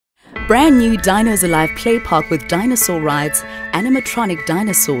brand new DinosAlive play park with dinosaur rides, animatronic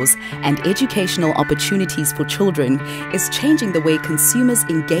dinosaurs, and educational opportunities for children is changing the way consumers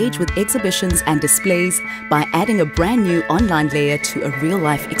engage with exhibitions and displays by adding a brand new online layer to a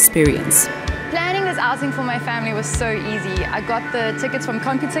real-life experience. Planning this outing for my family was so easy. I got the tickets from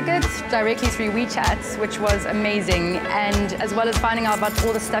CompuTickets directly through WeChat, which was amazing, and as well as finding out about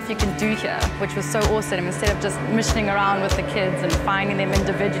all the stuff you can do here, which was so awesome. Instead of just missioning around with the kids and finding them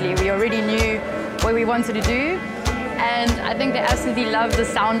individually, we already knew what we wanted to do. And I think they absolutely loved the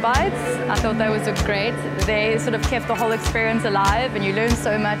sound bites. I thought those were great. They sort of kept the whole experience alive, and you learn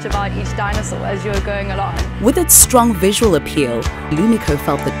so much about each dinosaur as you're going along. With its strong visual appeal, Lumico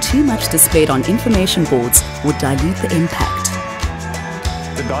felt that too much displayed on information boards would dilute the impact.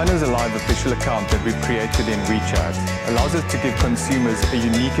 The DinosAlive official account that we've created in WeChat allows us to give consumers a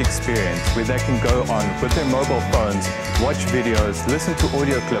unique experience where they can go on with their mobile phones, watch videos, listen to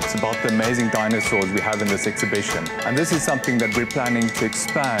audio clips about the amazing dinosaurs we have in this exhibition. And this is something that we're planning to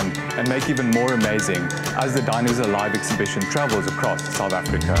expand and make even more amazing as the DinosAlive exhibition travels across South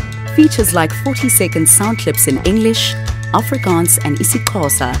Africa. Features like 40-second sound clips in English, Afrikaans and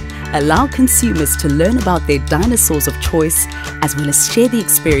isiXhosa allow consumers to learn about their dinosaurs of choice, as well as share the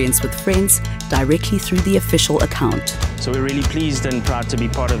experience with friends directly through the official account. So we're really pleased and proud to be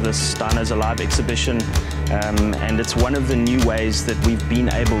part of this DinosAlive exhibition, and it's one of the new ways that we've been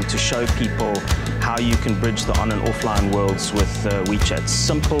able to show people how you can bridge the on and offline worlds with WeChat.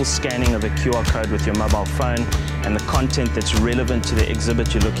 Simple scanning of a QR code with your mobile phone, and the content that's relevant to the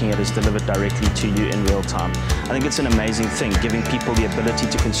exhibit you're looking at is delivered directly to you in real time. I think it's an amazing thing, giving people the ability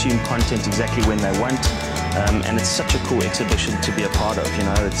to consume content exactly when they want, and it's such a cool exhibition to be a part of. You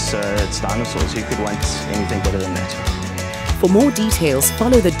know, it's dinosaurs. Who could want anything better than that? For more details,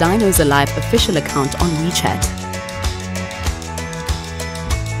 follow the DinosAlive official account on WeChat.